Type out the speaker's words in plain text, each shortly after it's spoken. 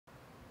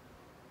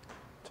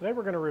Today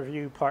we're going to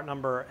review part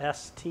number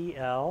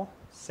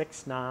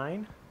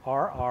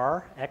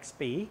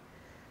STL69RRXB.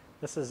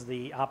 This is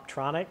the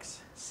Optronics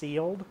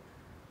Sealed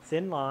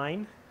Thin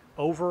Line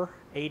over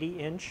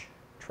 80-inch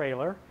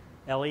trailer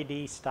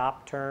LED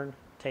stop turn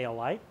tail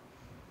light.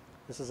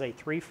 This is a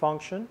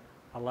 3-function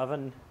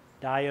 11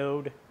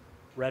 diode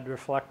red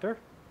reflector.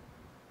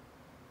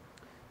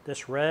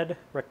 This red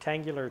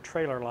rectangular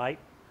trailer light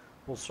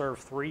will serve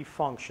 3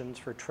 functions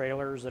for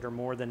trailers that are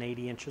more than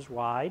 80 inches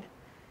wide.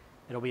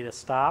 It'll be the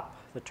stop,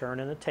 the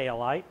turn, and the tail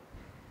light.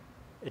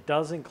 It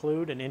does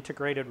include an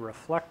integrated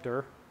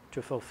reflector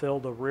to fulfill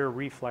the rear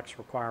reflex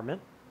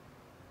requirement.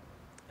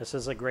 This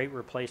is a great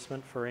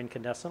replacement for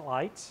incandescent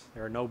lights.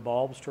 There are no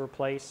bulbs to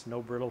replace,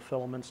 no brittle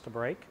filaments to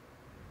break.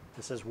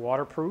 This is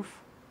waterproof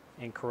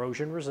and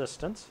corrosion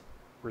resistant.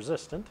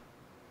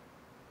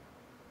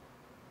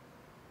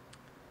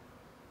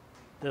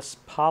 This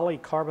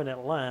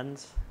polycarbonate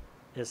lens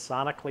is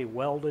sonically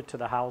welded to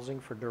the housing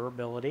for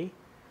durability.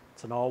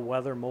 It's an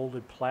all-weather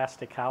molded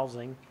plastic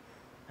housing,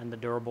 and the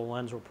durable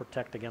lens will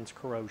protect against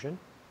corrosion.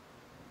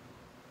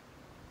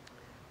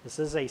 This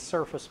is a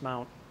surface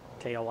mount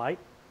tail light.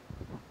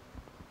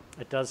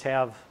 It does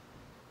have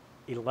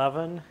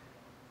 11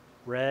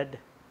 red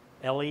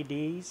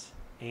LEDs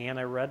and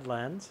a red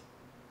lens.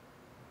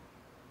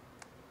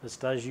 This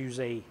does use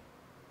a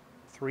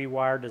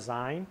 3-wire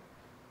design,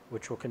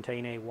 which will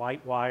contain a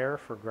white wire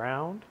for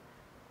ground,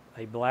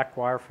 a black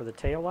wire for the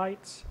tail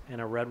lights, and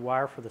a red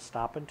wire for the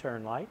stop and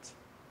turn lights.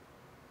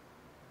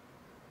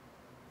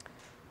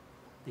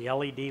 The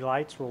LED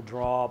lights will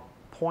draw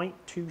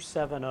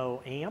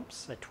 0.270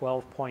 amps at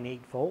 12.8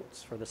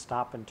 volts for the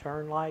stop and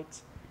turn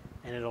lights,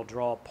 and it'll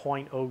draw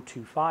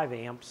 0.025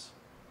 amps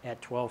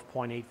at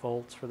 12.8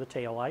 volts for the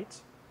tail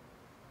lights.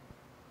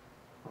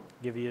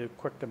 Give you a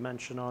quick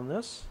dimension on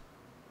this.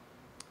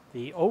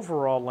 The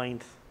overall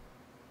length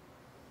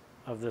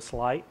of this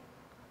light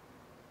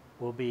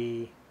will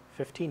be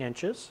 15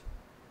 inches.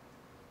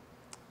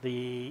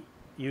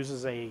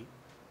 Uses a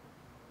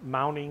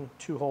mounting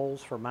 2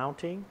 holes for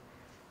mounting,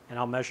 and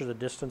I'll measure the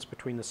distance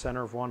between the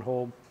center of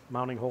one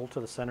mounting hole to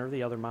the center of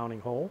the other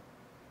mounting hole.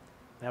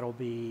 That'll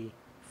be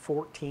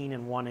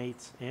 14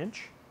 1/8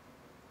 inch.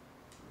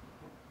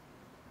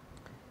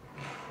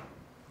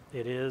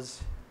 It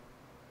is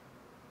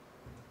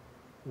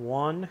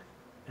 1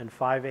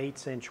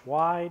 5/8 inch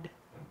wide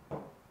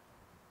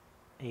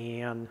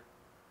and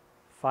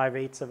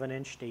 5/8 of an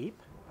inch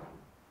deep.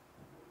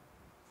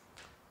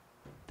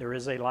 There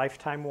is a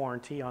lifetime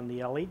warranty on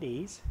the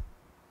LEDs.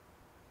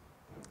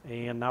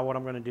 And now what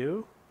I'm going to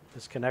do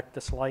is connect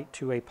this light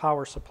to a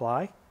power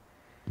supply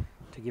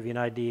to give you an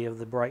idea of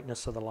the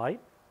brightness of the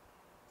light.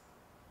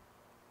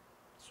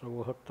 So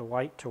we'll hook the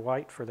white to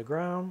white for the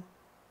ground.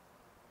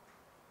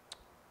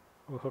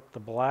 We'll hook the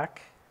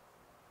black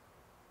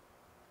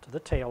to the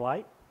tail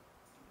light.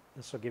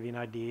 This will give you an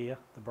idea of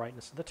the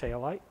brightness of the tail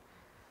light.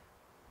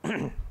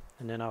 And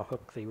then I'll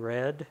hook the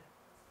red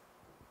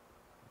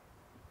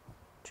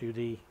to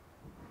the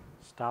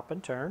stop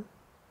and turn.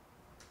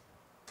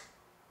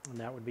 And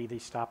that would be the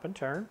stop and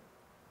turn.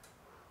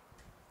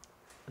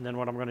 And then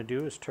what I'm going to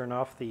do is turn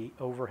off the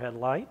overhead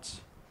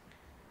lights.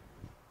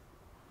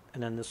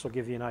 And then this will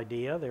give you an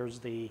idea. There's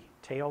the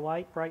tail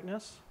light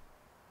brightness.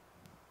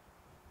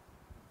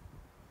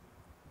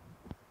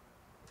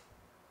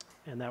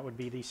 And that would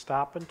be the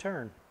stop and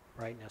turn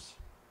brightness.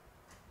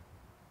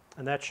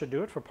 And that should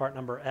do it for part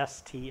number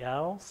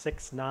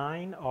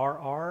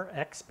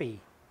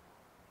STL69RRXB.